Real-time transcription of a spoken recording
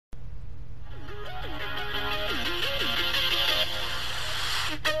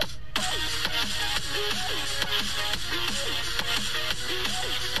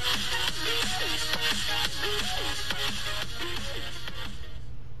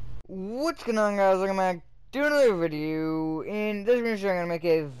What's going on, guys? Welcome back to another video. In this video, I'm going to make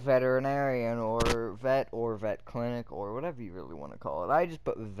a veterinarian, or vet clinic, or whatever you really want to call it. I just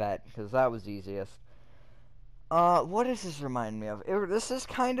put vet, because that was easiest. What does this remind me of? This is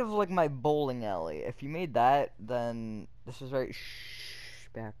kind of like my bowling alley. If you made that, then this is right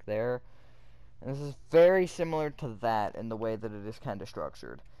back there. And this is very similar to that in the way that it is kind of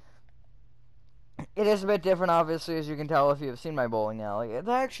structured. It is a bit different, obviously, as you can tell if you have seen my bowling alley. It's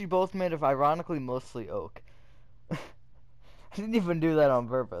actually both made of, ironically, mostly oak. I didn't even do that on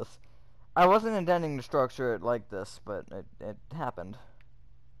purpose. I wasn't intending to structure it like this, but it happened.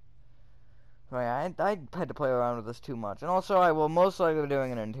 So yeah, I had to play around with this too much. And also, I will most likely be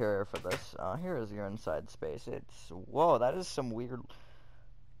doing an interior for this. Here is your inside space. Whoa, that is some weird...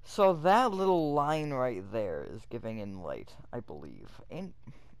 So that little line right there is giving in light, I believe.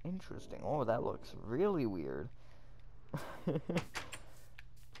 Interesting. Oh, that looks really weird.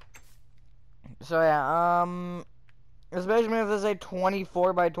 So yeah, this basement is a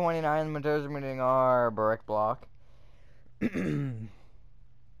 24 by 29. The materials we're using are brick block,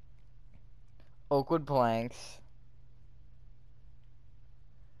 oakwood planks,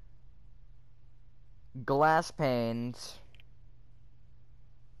 glass panes,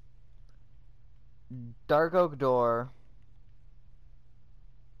 dark oak door,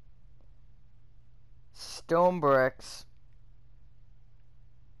 stone bricks,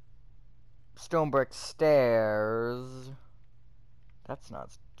 stone brick stairs. That's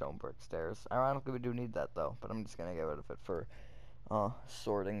not stone brick stairs. Ironically, we do need that though, but I'm just gonna get rid of it for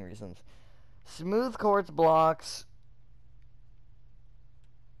sorting reasons. Smooth quartz blocks,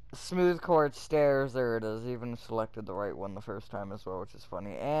 smooth quartz stairs. There it is. Even selected the right one the first time as well, which is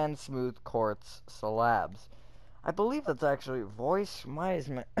funny. And smooth quartz slabs. I believe that's actually voice. Why is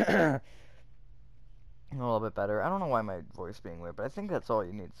my a little bit better? I don't know why my voice being weird, but I think that's all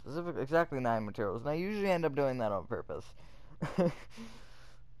you need. Specifically, exactly 9 materials, and I usually end up doing that on purpose.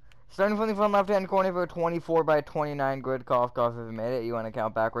 Starting from the front left-hand corner for a 24 by 29 grid, cough, if you made it, you want to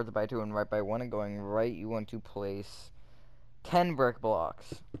count backwards by 2 and right by 1, and going right, you want to place 10 brick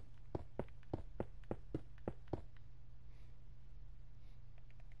blocks.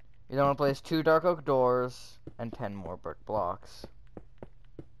 You don't want to place 2 dark oak doors and 10 more brick blocks.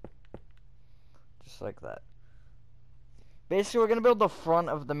 Just like that. Basically, we're going to build the front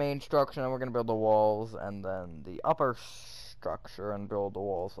of the main structure, and we're going to build the walls, and then the upper structure, and build the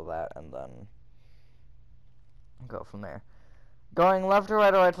walls of that, and then go from there. Going left to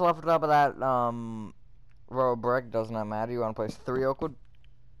right or right to left on top of that row of brick, does not matter. You want to place 3 oakwood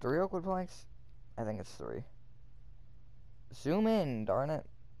planks? I think it's 3. Zoom in, darn it.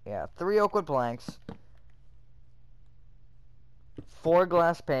 Yeah, 3 oakwood planks, 4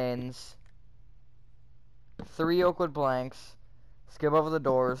 glass panes, 3 oakwood planks, skip over the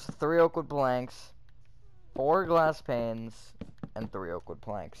doors, 3 oakwood planks, 4 glass panes, and 3 oakwood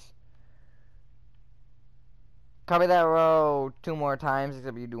planks. Copy that row 2 more times,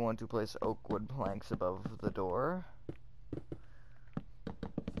 except you do want to place oakwood planks above the door.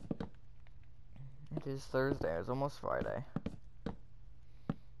 It is Thursday, it's almost Friday.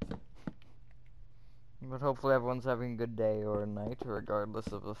 But hopefully everyone's having a good day or night, regardless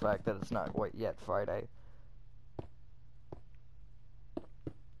of the fact that it's not quite yet Friday.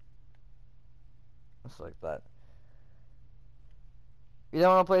 Just like that. You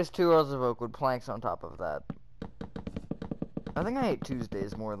don't want to place 2 rows of oakwood planks on top of that. I think I hate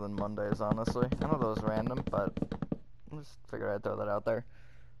Tuesdays more than Mondays, honestly. I know that was random, but I just figured I'd throw that out there.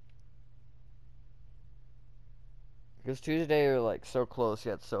 Because Tuesday are like so close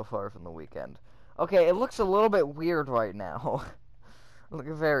yet so far from the weekend. Okay, it looks a little bit weird right now. Look,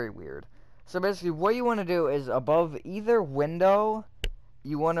 very weird. So basically, what you want to do is above either window,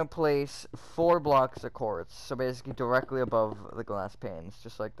 you want to place 4 blocks of quartz. So basically, directly above the glass panes,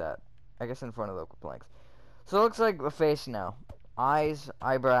 just like that. I guess in front of the oak planks. So it looks like a face now. Eyes,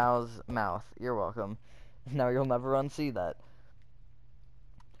 eyebrows, mouth. You're welcome. Now you'll never unsee that.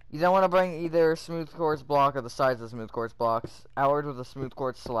 You don't want to bring either smooth quartz block or the sides of smooth quartz blocks outward with a smooth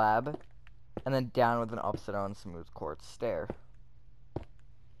quartz slab, and then down with an upside down smooth quartz stair.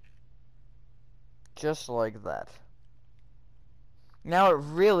 Just like that. Now it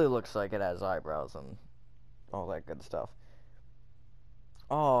really looks like it has eyebrows and all that good stuff.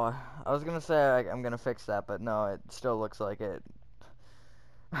 Oh, I was gonna say I'm gonna fix that, but no, it still looks like it.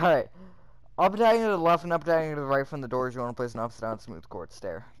 Alright. Up tagging to the left and up tagging to the right from the doors, you want to place an upside down smooth quartz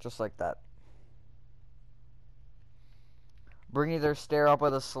stair. Just like that. Bring either stair up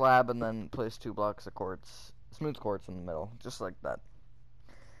with a slab and then place 2 blocks of quartz, smooth quartz in the middle. Just like that.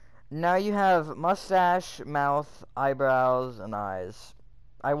 Now you have mustache, mouth, eyebrows, and eyes.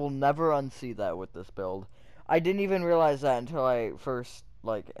 I will never unsee that with this build. I didn't even realize that until I first,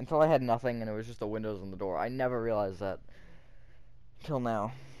 until I had nothing and it was just the windows and the door. I never realized that till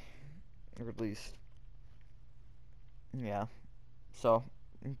now. Or at least, yeah. So,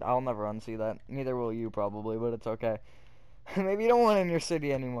 I'll never unsee that. Neither will you probably, but it's okay. Maybe you don't want it in your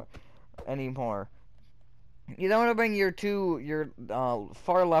city anymore. You don't want to bring your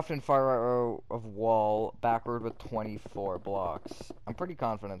far left and far right row of wall backward with 24 blocks. I'm pretty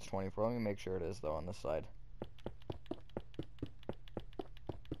confident it's 24. Let me make sure it is, though, on this side.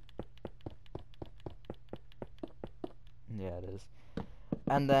 Yeah, it is.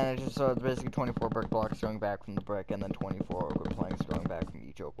 And then it's basically 24 brick blocks going back from the brick, and then 24 oak wood planks going back from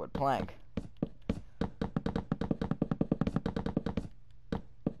each oak wood plank.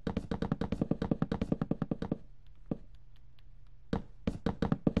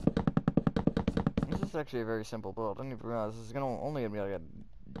 This is actually a very simple build. I didn't even realize this is only gonna be like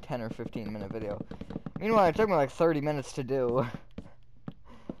a 10 or 15 minute video. Meanwhile, it took me like 30 minutes to do.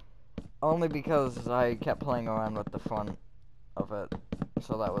 Only because I kept playing around with the front of it.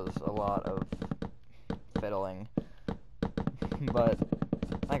 So that was a lot of fiddling. But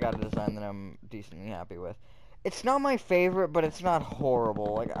I got a design that I'm decently happy with. It's not my favorite, but it's not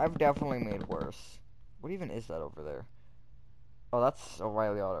horrible. Like, I've definitely made worse. What even is that over there? Oh, that's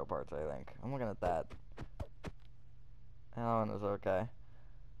O'Reilly Auto Parts, I think. I'm looking at that. That one is okay.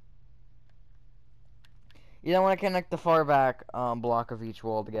 You don't want to connect the far back block of each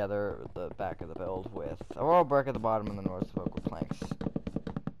wall together, the back of the build, with a row of brick at the bottom and the north of oak with planks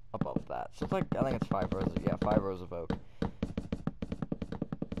above that. So it's like, I think it's 5 rows. Yeah, 5 rows of oak.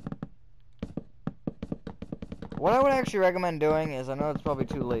 What I would actually recommend doing is, I know it's probably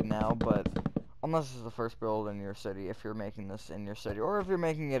too late now, but unless this is the first build in your city, if you're making this in your city, or if you're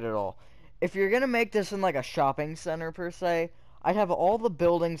making it at all, if you're going to make this in like a shopping center per se, I'd have all the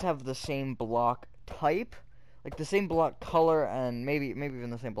buildings have the same block type, like the same block color, and maybe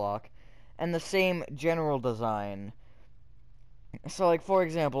even the same block, and the same general design. So like, for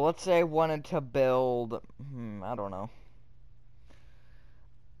example, let's say I wanted to build, I don't know.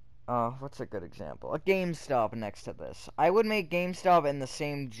 What's a good example? A GameStop next to this. I would make GameStop in the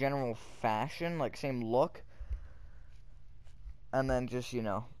same general fashion, like same look. And then just, you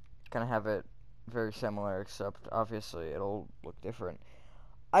know, kind of have it very similar, except obviously it'll look different.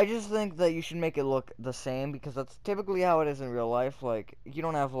 I just think that you should make it look the same, because that's typically how it is in real life. Like, you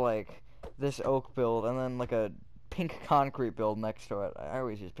don't have, like, this oak build and then, like, a pink concrete build next to it. I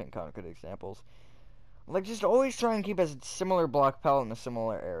always use pink concrete examples. Like, just always try and keep a similar block palette in a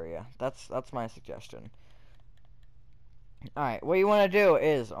similar area. That's my suggestion. Alright, what you want to do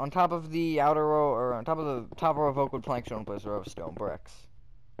is, on top of the outer row, or on top of the top row of oak wood planks, you want to place a row of stone bricks.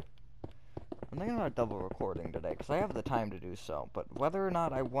 I'm thinking about double recording today, because I have the time to do so, but whether or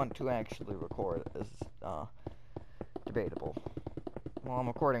not I want to actually record is, debatable. Well, I'm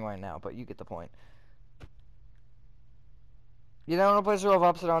recording right now, but you get the point. You don't want to place a row of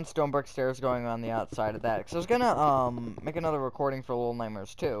upside down stone brick stairs going on the outside of that, because I was gonna, make another recording for Little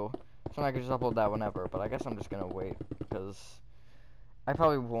Nightmares 2, so I could just upload that whenever, but I guess I'm just gonna wait, because I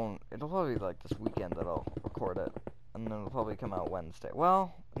probably won't, it'll probably be like this weekend that I'll record it, and then it'll probably come out Wednesday.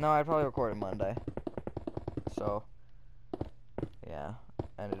 Well, no, I'd probably record it Monday, so, yeah,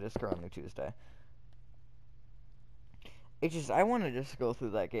 and it is currently Tuesday. It's just, I want to just go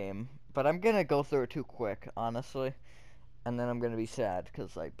through that game, but I'm gonna go through it too quick, honestly, and then I'm gonna be sad,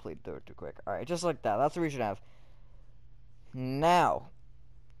 because I played through it too quick. Alright, just like that, that's what we should have. Now,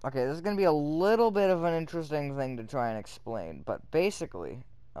 okay, this is going to be a little bit of an interesting thing to try and explain, but basically,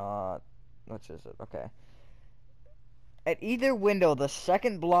 which is it? Okay. At either window, the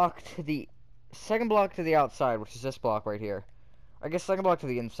second block to the outside, which is this block right here. I guess second block to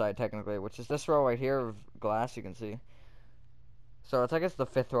the inside, technically, which is this row right here of glass, you can see. So it's, I guess, the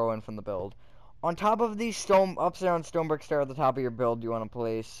 5th row in from the build. On top of these upside down stone brick stair at the top of your build, you want to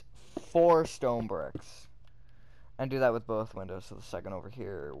place 4 stone bricks. And do that with both windows. So the second over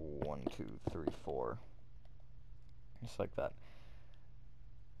here, 1, 2, 3, 4. Just like that.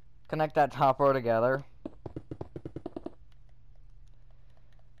 Connect that top row together.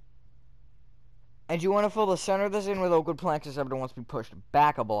 And you want to fill the center of this in with oak wood planks, except it wants to be pushed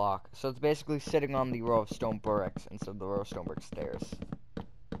back a block. So it's basically sitting on the row of stone bricks instead of the row of stone brick stairs.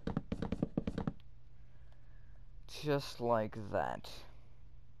 Just like that.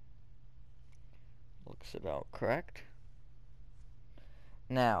 Looks about correct.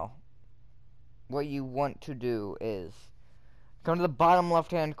 Now, what you want to do is come to the bottom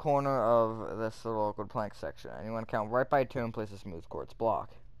left-hand corner of this little oak wood plank section, and you want to count right by 2 and place a smooth quartz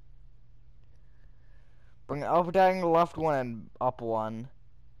block. Bring it up diagonal left 1 and up 1,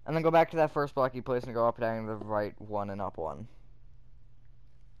 And then go back to that first block you placed and go up, down to the right 1 and up 1.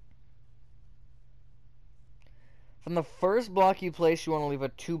 From the first block you place, you want to leave a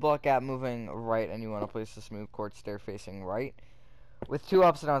 2-block gap moving right, and you want to place the smooth quartz stair facing right, with 2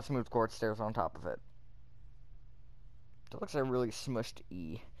 upside down smooth quartz stairs on top of it. That looks like a really smushed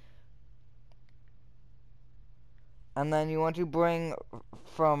E. And then you want to bring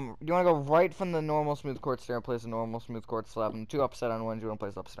you want to go right from the normal smooth quartz stair and place a normal smooth quartz slab, and 2 upside down ones you want to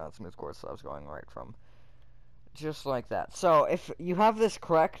place upside down smooth quartz slabs going right from. Just like that. So, if you have this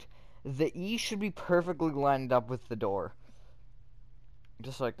correct, the E should be perfectly lined up with the door.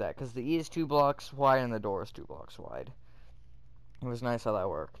 Just like that, because the E is 2 blocks wide and the door is 2 blocks wide. It was nice how that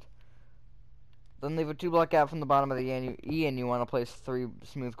worked. Then leave a 2-block gap from the bottom of the E, and you want to place 3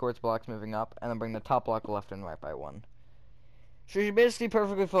 smooth quartz blocks moving up, and then bring the top block left and right by 1. So you basically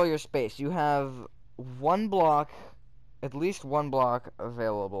perfectly fill your space. You have 1 block, at least 1 block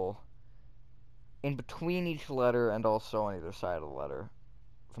available in between each letter and also on either side of the letter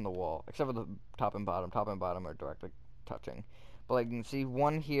from the wall, except for the top and bottom. Top and bottom are directly touching. But like you can see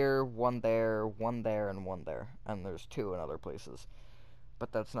 1 here, 1 there, 1 there, and 1 there. And there's 2 in other places.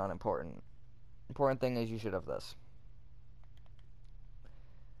 But that's not important. Important thing is you should have this.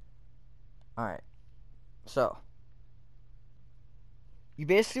 Alright. So. You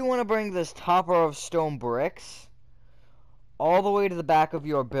basically want to bring this top row of stone bricks all the way to the back of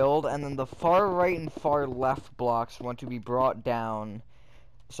your build, and then the far right and far left blocks want to be brought down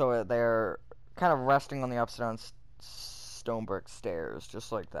so they're kind of resting on the upside down stone brick stairs,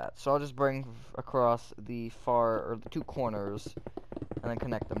 just like that. So I'll just bring across the 2 corners and then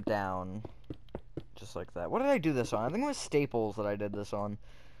connect them down. Just like that. What did I do this on? I think it was staples that I did this on.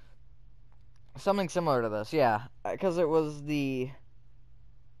 Something similar to this, yeah. Because it was the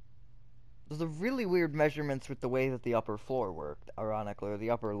really weird measurements with the way that the upper floor worked, ironically. Or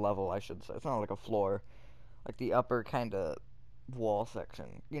the upper level, I should say. It's not like a floor. Like the upper kind of wall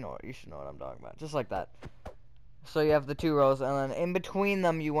section. You should know what I'm talking about. Just like that. So you have the 2 rows, and then in between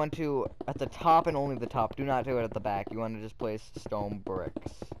them you want to, at the top and only the top, do not do it at the back. You want to just place stone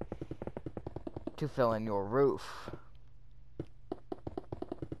bricks to fill in your roof.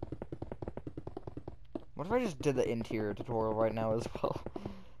 What if I just did the interior tutorial right now as well?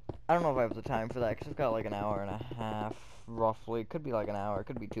 I don't know if I have the time for that, because I've got like an hour and a half, roughly. It could be like an hour, it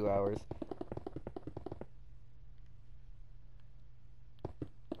could be 2 hours.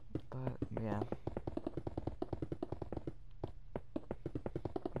 But, yeah.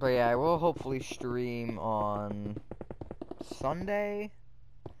 But yeah, I will hopefully stream on Sunday,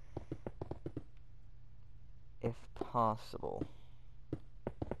 if possible.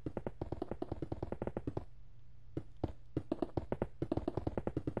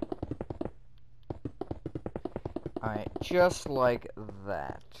 Alright, just like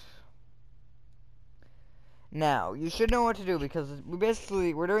that. Now, you should know what to do, because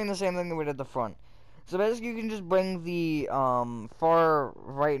we're doing the same thing that we did at the front. So basically you can just bring the far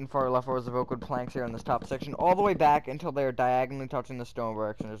right and far left rows of oak wood planks here in this top section all the way back until they're diagonally touching the stone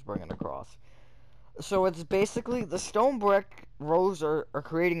bricks, and just bring it across. So it's basically, the stone brick rows are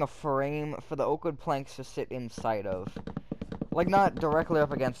creating a frame for the oak wood planks to sit inside of. Like, not directly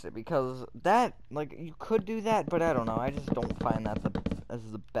up against it, because that, like, you could do that, but I don't know, I just don't find that as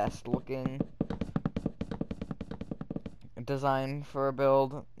the best looking design for a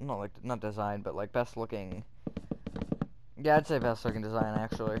build. Not design, but like best looking. Yeah, I'd say best looking design,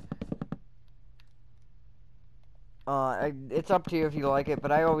 actually. It's up to you if you like it,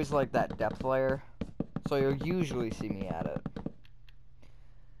 but I always like that depth layer. So you'll usually see me at it.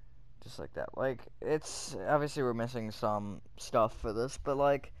 Just like that. Like, it's, obviously we're missing some stuff for this, but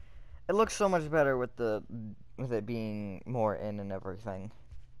like, it looks so much better with it being more in and everything.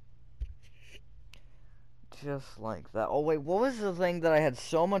 Just like that. Oh wait, what was the thing that I had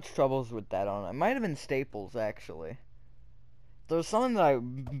so much troubles with that on? It might have been staples, actually. There was something that I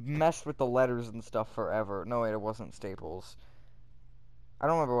messed with the letters and stuff forever. No, wait, it wasn't staples. I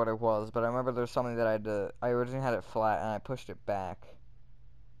don't remember what it was, but I remember there's something that I originally had it flat and I pushed it back.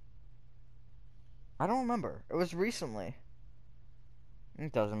 I don't remember. It was recently.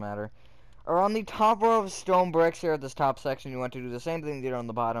 It doesn't matter. Around the top row of stone bricks here at this top section, you want to do the same thing you did on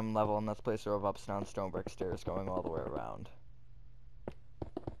the bottom level, and that's place a row of upside down stone brick stairs going all the way around.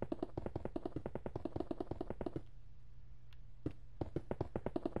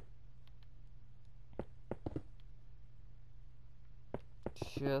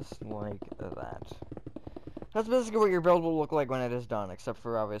 Just like that. That's basically what your build will look like when it is done, except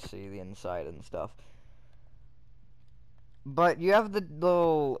for obviously the inside and stuff. But you have the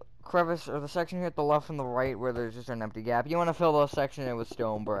little crevice, or the section here at the left and the right where there's just an empty gap, you want to fill those sections in with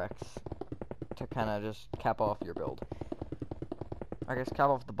stone bricks to kind of just cap off your build. I guess cap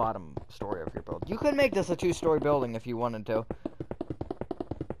off the bottom story of your build. You could make this a 2-story building if you wanted to.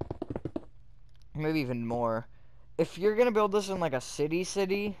 Maybe even more. If you're gonna build this in like a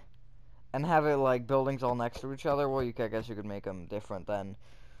city, and have it like buildings all next to each other, well, I guess you could make them different then.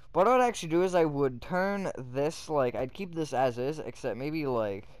 But what I would actually do is I would turn this, like, I'd keep this as is, except maybe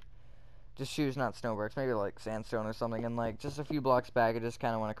like, just choose not snow bricks, maybe like sandstone or something, and like just a few blocks back I just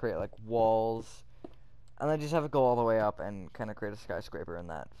kind of want to create like walls, and then just have it go all the way up and kind of create a skyscraper in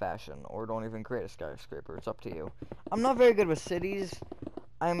that fashion, or don't even create a skyscraper, it's up to you. I'm not very good with cities,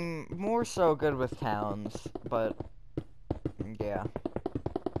 I'm more so good with towns, but yeah.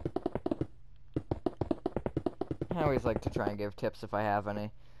 I always like to try and give tips if I have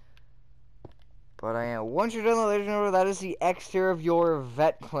any. But once you're done, ladies and gentlemen, that is the exterior of your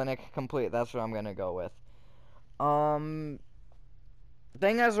vet clinic complete. That's what I'm gonna go with. Thank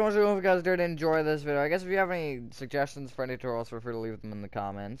you guys so much. If you guys did enjoy this video, I guess if you have any suggestions for any tutorials, feel free to leave them in the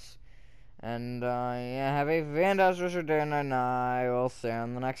comments. And yeah, have a fantastic day, and I will see you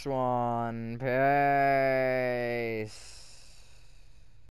on the next one. Peace.